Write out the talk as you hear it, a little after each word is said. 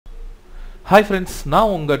Hi friends, now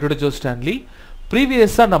unga Tutor Stanley.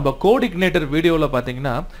 Previously நம்ம Codeigniter வீடியோல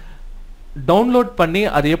பாத்தீங்கன்னா download பண்ணி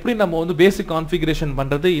அது எப்படி நம்ம வந்து basic configuration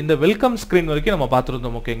பண்றது இந்த welcome screen வரைக்கும் நம்ம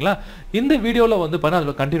பார்த்திருந்தோம் ஓகேங்களா. இந்த வீடியோல வந்து பாருங்க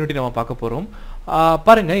அதோட continuity நம்ம பார்க்க போறோம்.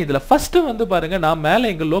 பாருங்க இதுல first வந்து பாருங்க நான் மேலே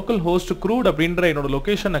எங்க local host crude அப்படிங்கற என்னோட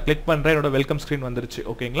லொகேஷனை கிளிக் பண்றேன் என்னோட welcome screen வந்துருச்சு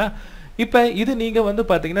ஓகேங்களா. இப்போ இது நீங்க வந்து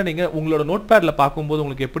பாத்தீங்கன்னா நீங்க உங்களோட நோட்பேட்ல பாக்கும்போது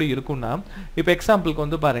உங்களுக்கு எப்படி இருக்கும்னா இப்போ எக்ஸாம்பிளுக்கு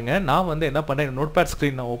வந்து பாருங்க நான் வந்து என்ன பண்றேன் நோட்பேட்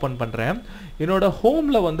ஸ்கிரீன் நான் ஓபன் பண்றேன் என்னோட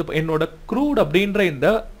ஹோம்ல வந்து என்னோட crude அப்படிங்கற இந்த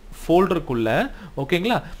ஃபோல்டருக்குள்ள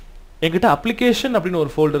ஓகேங்களா என்கிட்ட application அப்படின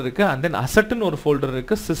ஒரு ஃபோல்டர் இருக்கு and then asset ன்னு ஒரு ஃபோல்டர்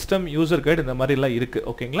இருக்கு system user guide இந்த மாதிரி எல்லாம் இருக்கு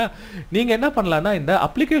ஓகேங்களா நீங்க என்ன பண்ணலாம்னா இந்த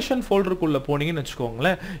application ஃபோல்டருக்குள்ள போனீங்கன்னு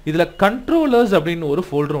வெச்சுக்கோங்களேன் இதுல controllers அப்படின ஒரு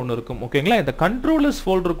ஃபோல்டர் ஒன்னு இருக்கும் ஓகேங்களா இந்த controllers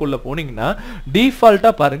ஃபோல்டருக்குள்ள போனீங்கனா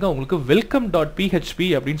டிஃபால்ட்டா பாருங்க உங்களுக்கு welcome.php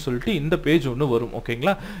அப்படினு சொல்லிட்டு இந்த பேஜ் ஒன்னு வரும்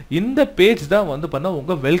ஓகேங்களா இந்த பேஜ் தான் வந்து பண்ண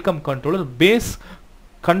உங்க welcome controller base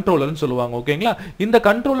controller ன்னு சொல்லுவாங்க ஓகேங்களா இந்த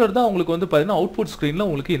கண்ட்ரோலர் தான் உங்களுக்கு வந்து பாத்தீங்கன்னா அவுட்புட் ஸ்கிரீன்ல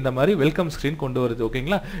உங்களுக்கு இந்த மாதிரி வெல்கம் ஸ்கிரீன் கொண்டு வருது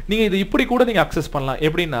ஓகேங்களா நீங்க இது இப்படி கூட நீங்க அக்சஸ் பண்ணலாம்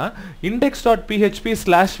எப்படினா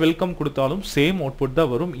index.php/welcome கொடுத்தாலும் சேம் அவுட்புட்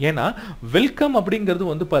தான் வரும் ஏனா வெல்கம் அப்படிங்கிறது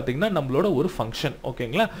வந்து பாத்தீங்கன்னா நம்மளோட ஒரு ஃபங்க்ஷன்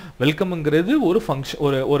ஓகேங்களா வெல்கம்ங்கிறது ஒரு ஃபங்க்ஷன்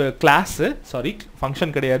ஒரு கிளாஸ்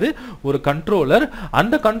ஃபங்க்ஷன் கிடையாது ஒரு கண்ட்ரோலர்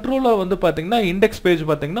அந்த கண்ட்ரோலர் வந்து பாத்தீங்கன்னா இண்டெக்ஸ் பேஜ்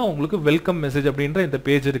பாத்தீங்கன்னா உங்களுக்கு வெல்கம் மெசேஜ் அப்படிங்கற இந்த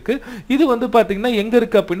பேஜ் இருக்கு இது வந்து பாத்தீங்கன்னா எங்க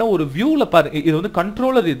இருக்கு அப்படினா ஒரு வியூல பாருங்க இது வந்து கண்ட்ரோல்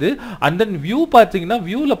இது and then view பாத்தீங்கன்னா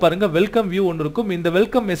viewல பாருங்க welcome view ஒன்னு இருக்கும் இந்த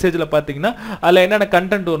welcome messageல பாத்தீங்கன்னா அதுல என்னென்ன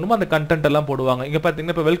கண்டென்ட் வரணுமோ அந்த கண்டென்ட் எல்லாம் போடுவாங்க இங்க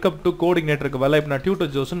பாத்தீங்கன்னா இப்ப welcome to Codeigniterக்கு பதிலா இப்ப நான் Tutor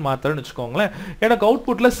ன்னு மாத்தறேன்னு வெச்சுக்கோங்களேன் எனக்கு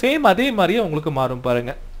அவுட்புட்ல சேம் அதே மாதிரியே உங்களுக்கு மாறும்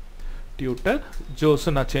பாருங்க Tutor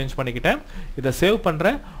நான் சேஞ்ச் பண்ணிக்கிட்டேன் இத சேவ்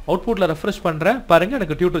பண்றேன் அவுட்புட்ல ரெஃப்ரெஷ் பண்றேன் பாருங்க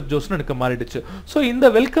எனக்கு Tutor ன்னு எனக்கு மாறிடுச்சு சோ இந்த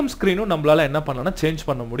வெல்கம் ஸ்கிரீனும் நம்மளால என்ன பண்ணலாம்னா சேஞ்ச்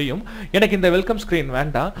பண்ண முடியும் எனக்கு இந்த வெல்கம் ஸ்கிரீன்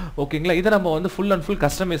வேண்டாம் ஓகேங்களா இத நம்ம வந்து full and full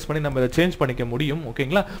கஸ்டமைஸ் பண்ணி நம்ம இத சேஞ்ச் பண்ணிக்க முடியும்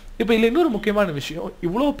ஓகேங்களா இப்போ இதுல இன்னொரு முக்கியமான விஷயம்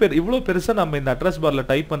இவ்ளோ பெருசா நம்ம இந்த அட்ரஸ் பார்ல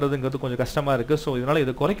டைப் பண்றதுங்கிறது கொஞ்சம் கஷ்டமா இருக்கு சோ இதனால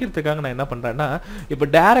இத குறைக்கிறதுக்காக நான் என்ன பண்றேன்னா இப்போ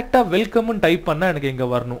டைரக்டா வெல்கம் ன்னு டைப் பண்ணா எனக்கு இங்க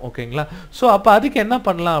வரணும் ஓகேங்களா சோ அப்ப அதுக்கு என்ன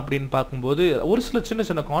பண்ணலாம் அப்படினு பாக்கும்போது ஒரு சில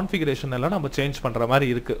சின்ன கான்ஃபிகரேஷன் எல்லாம் நம்ம சேஞ்ச் பண்ற மாதிரி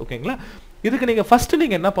இருக்கு ஓகேங்களா இதுக்கு நீங்க ஃபர்ஸ்ட்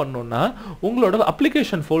நீங்க என்ன பண்ணனும்னா உங்களோட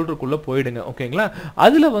அப்ளிகேஷன் ஃபோல்டருக்குள்ள போய்டுங்க ஓகேங்களா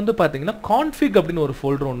அதுல வந்து பாத்தீங்கன்னா config அப்படின ஒரு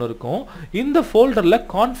ஃபோல்டர் ஒன்னு இருக்கும் இந்த ஃபோல்டர்ல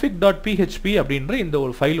config.php அப்படிங்கற இந்த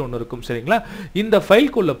ஒரு ஃபைல் ஒன்னு இருக்கும் சரிங்களா இந்த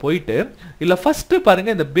ஃபைல்க்குள்ள போய்ட்டு இல்ல ஃபர்ஸ்ட்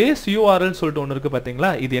பாருங்க இந்த பேஸ் URL சொல்லிட்டு ஒன்னு இருக்கு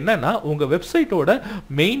பாத்தீங்களா இது என்னன்னா உங்க வெப்சைட்டோட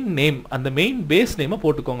மெயின் நேம் அந்த மெயின் பேஸ் நேமை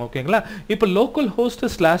போட்டுக்கோங்க ஓகேங்களா இப்போ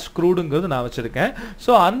localhost/crudeங்கிறது நான் வச்சிருக்கேன்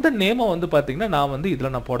சோ அந்த நேமை வந்து பாத்தீங்கன்னா நான் வந்து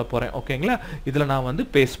இதல நான் போட போறேன் ஓகேங்களா இதல நான் வந்து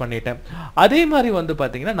பேஸ்ட் பண்ணிட்டேன் அதே மாதிரி வந்து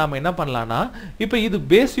பாத்தீங்கன்னா நாம என்ன பண்ணலாம்னா இப்போ இது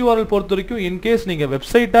பேஸ் URL பொறுத்த வரைக்கும் இன் கேஸ் நீங்க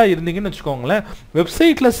வெப்சைட்டா இருந்தீங்கன்னு வெச்சுக்கோங்களேன்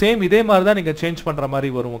வெப்சைட்ல சேம் இதே மாதிரி தான் நீங்க சேஞ்ச் பண்ற மாதிரி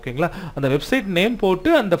வரும் ஓகேங்களா அந்த வெப்சைட் நேம்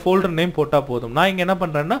போட்டு அந்த ஃபோல்டர் நேம் போட்டா போதும் நான் இங்க என்ன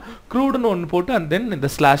பண்றேன்னா crude ன்னு ஒன்னு போட்டு and then இந்த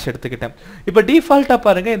ஸ்லாஷ் எடுத்துக்கிட்டேன் இப்போ டிஃபால்ட்டா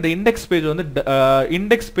பாருங்க இந்த இண்டெக்ஸ் பேஜ் வந்து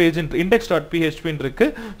இண்டெக்ஸ் பேஜ் index.php ன்னு இருக்கு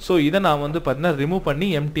சோ இத நான் வந்து பாத்தீங்கன்னா ரிமூவ் பண்ணி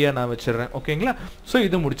எம்டியா நான் வெச்சிரறேன் ஓகேங்களா சோ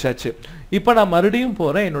இது முடிச்சாச்சு இப்போ நான் மறுபடியும்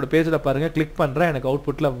போறேன் என்னோட பேஜ்ல பாருங்க கிளிக் பண்றேன் எனக்கு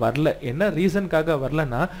அவுட்புட்ல வரல என்ன ரீசன்காக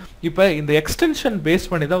வரலனா இப்போ இந்த எக்ஸ்டென்ஷன் பேஸ்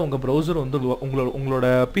பண்ணி தான் உங்க browser வந்து உங்களோட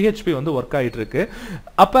PHP வந்து வர்க் ஆயிட்டு இருக்கு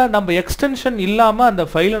அப்ப நம்ம எக்ஸ்டென்ஷன் இல்லாம அந்த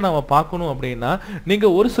ஃபைலை நாம பார்க்கணும் அப்படினா நீங்க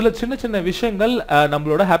ஒரு சில சின்ன விஷயங்கள்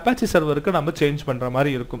நம்மளோட Apache சர்வருக்கு நம்ம சேஞ்ச் பண்ற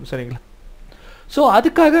மாதிரி இருக்கும் சரிங்களா சோ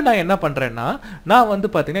அதுக்காக நான் என்ன பண்றேன்னா நான் வந்து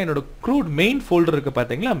பாத்தீங்கன்னா என்னோட crude main folder இருக்கு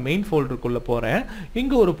பாத்தீங்களா main folderக்குள்ள போறேன்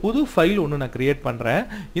இங்க ஒரு புது ஃபைல் ஒன்னு நான் கிரியேட் பண்றேன்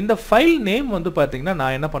இந்த ஃபைல் நேம் வந்து பாத்தீங்கன்னா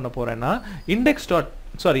நான் என்ன பண்ண போறேன்னா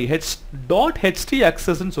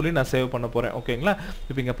h.htaccess ன்னு சொல்லி நான் சேவ் பண்ண போறேன் ஓகேங்களா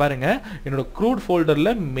இப்போ இங்க பாருங்க என்னோட crude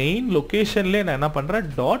folderல main locationல நான் என்ன பண்றேன்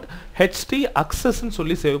 .htaccess ன்னு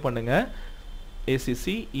சொல்லி சேவ் பண்ணுங்க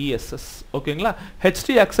access ஓகேங்களா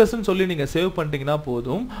htaccess ன்னு சொல்லி நீங்க சேவ் பண்ணிட்டீங்கன்னா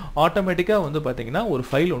போதும் ஆட்டோமேட்டிக்கா வந்து பாத்தீங்கன்னா ஒரு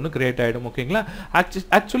ஃபைல் ஒன்னு கிரியேட் ஆயிடும் ஓகேங்களா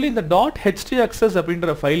एक्चुअली இந்த .htaccess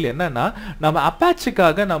அப்படிங்கற ஃபைல் என்னன்னா நம்ம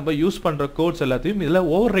அபாச்சேக்காக நம்ம யூஸ் பண்ற கோட்ஸ் எல்லாத்தையும் இதல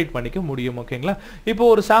ஓவர்ரைட் பண்ணிக்க முடியும் ஓகேங்களா இப்போ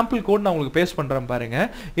ஒரு சாம்பிள் கோட் நான் உங்களுக்கு பேஸ்ட் பண்றேன் பாருங்க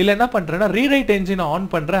இல்ல என்ன பண்றேன்னா ரீரைட் என்ஜின் ஆன்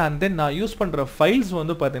பண்றேன் and then நான் யூஸ் பண்ற ஃபைல்ஸ்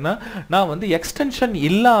வந்து பாத்தீங்கன்னா நான் வந்து எக்ஸ்டென்ஷன்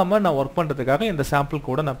இல்லாம நான் வர்க் பண்றதுக்காக இந்த சாம்பிள்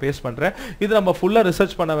கோட நான் பேஸ்ட் பண்றேன் இது நம்ம ஃபுல்லா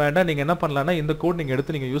ரிசர்ச் பண்ண வேண்டாம் நீங்க என்ன பண்ணலாம்னா இந்த கோட் நீங்க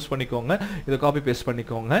எடுத்து நீங்க யூஸ் பண்ணிக்கோங்க இத காப்பி பேஸ்ட்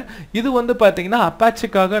பண்ணிக்கோங்க இது வந்து பாத்தீங்கன்னா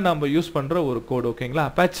அபாச்சேக்காக நாம யூஸ் பண்ற ஒரு கோட் ஓகேங்களா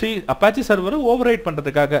அபாச்சே சர்வரை ஓவர்ரைட்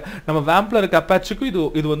பண்றதுக்காக நம்ம வாம்ப்ல இருக்க அபாச்சேக்கு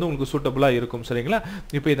இது வந்து உங்களுக்கு சூட்டபிளா இருக்கும் சரிங்களா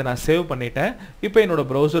இப்போ இத நான் சேவ் பண்ணிட்டேன் இப்போ என்னோட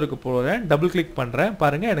browserக்கு போறேன் டபுள் கிளிக் பண்றேன்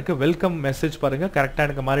பாருங்க எனக்கு வெல்கம் மெசேஜ் பாருங்க கரெக்ட்டா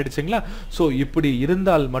எனக்கு மாறிடுச்சுங்களா சோ இப்படி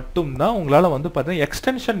இருந்தால் மட்டும் தான் உங்களால வந்து பாத்தீங்கன்னா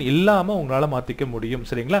எக்ஸ்டென்ஷன் இல்லாம உங்களால மாத்திக்க முடியும்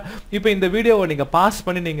சரிங்களா இப்போ இந்த வீடியோவை நீங்க பாஸ்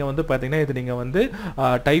பண்ணி நீங்க வந்து பாத்தீங்கன்னா இது நீங்க வந்து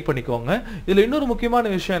டைப் பண்ணிக்கோங்க இதுல இதுல இன்னொரு முக்கியமான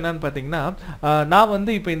விஷயம் என்னன்னு பாத்தீங்கன்னா நான்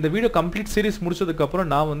வந்து இப்போ இந்த வீடியோ கம்ப்ளீட் சீரிஸ் முடிச்சதுக்கு அப்புறம்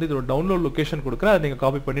நான் வந்து இதோட டவுன்லோட் லொகேஷன் கொடுக்குறேன். அதை நீங்க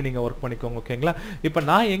காப்பி பண்ணி நீங்க ஒர்க் பண்ணிக்கோங்க. ஓகேங்களா? இப்போ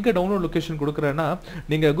நான் எங்க டவுன்லோட் லொகேஷன் கொடுக்குறேன்னா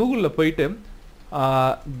நீங்க கூகுள்ல போயிட்டு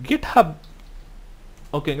GitHub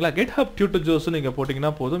ஓகேங்களா GitHub Tutor நீங்க போடிங்கனா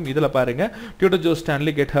போதும். இதல பாருங்க Tutor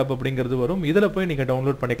Stanley GitHub அப்படிங்கிறது வரும். இதல போய் நீங்க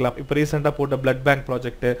டவுன்லோட் பண்ணிக்கலாம். இப்போ ரீசன்ட்டா போட்ட blood bank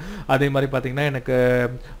ப்ராஜெக்ட் அதே மாதிரி பாத்தீங்கன்னா எனக்கு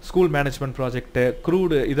ஸ்கூல் மேனேஜ்மென்ட் ப்ராஜெக்ட்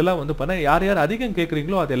க்ரூட் இதெல்லாம் வந்து பண்ண யார் யார் அதிகம்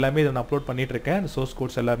கேக்குறீங்களோ அது எல்லாமே நான் அப்லோட் பண்ணிட்டு இருக்கேன். சோர்ஸ்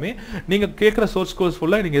கோட்ஸ் எல்லாமே நீங்க கேக்குற சோர்ஸ் கோட்ஸ்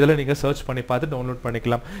ஃபுல்லா நீங்க இதல நீங்க சர்ச் பண்ணி பார்த்து டவுன்லோட்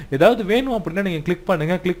பண்ணிக்கலாம். ஏதாவது வேணும் அப்படினா நீங்க கிளிக்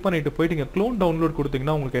பண்ணுங்க. கிளிக் பண்ணிட்டு போய் நீங்க க்ளோன் டவுன்லோட்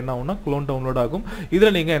கொடுத்தீங்கன்னா உங்களுக்கு என்ன ஆகும்னா க்ளோன் டவுன்லோட் ஆகும்.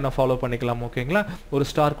 இதல நீங்க என்ன ஃபாலோ பண்ணிக்கலாம். ஓகேங்களா? ஒரு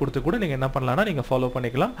ஸ்டார் கொடுத்து கூட நீங்க என்ன பண்ணலாம்னா நீங்க ஃபாலோ பண்ணிக்கலாம்.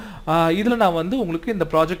 இதுல நான் வந்து உங்களுக்கு இந்த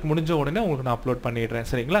ப்ராஜெக்ட் முடிஞ்ச உடனே உங்களுக்கு நான் அப்லோட் பண்ணிடுறேன்.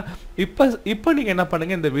 சரிங்களா? இப்போ நீங்க என்ன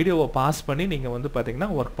பண்ணுங்க இந்த வீடியோவை பாஸ் பண்ணி நீங்க வந்து பாத்தீங்கன்னா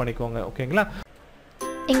வர்க் பண்ணிக்கோங்க. ஓகேங்களா?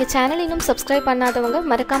 எங்க சேனல் இன்னும் சப்ஸ்கிரைப் பண்ணாதவங்க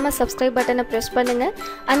மறக்காம சப்ஸ்கிரைப் பட்டனை பிரஸ் பண்ணுங்க.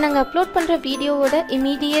 and நாங்க அப்லோட் பண்ற வீடியோவோட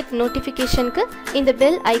இமிடியேட் நோட்டிஃபிகேஷனுக்கு இந்த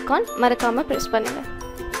பெல் ஐகான் மறக்காம பிரஸ் பண்ணுங்க.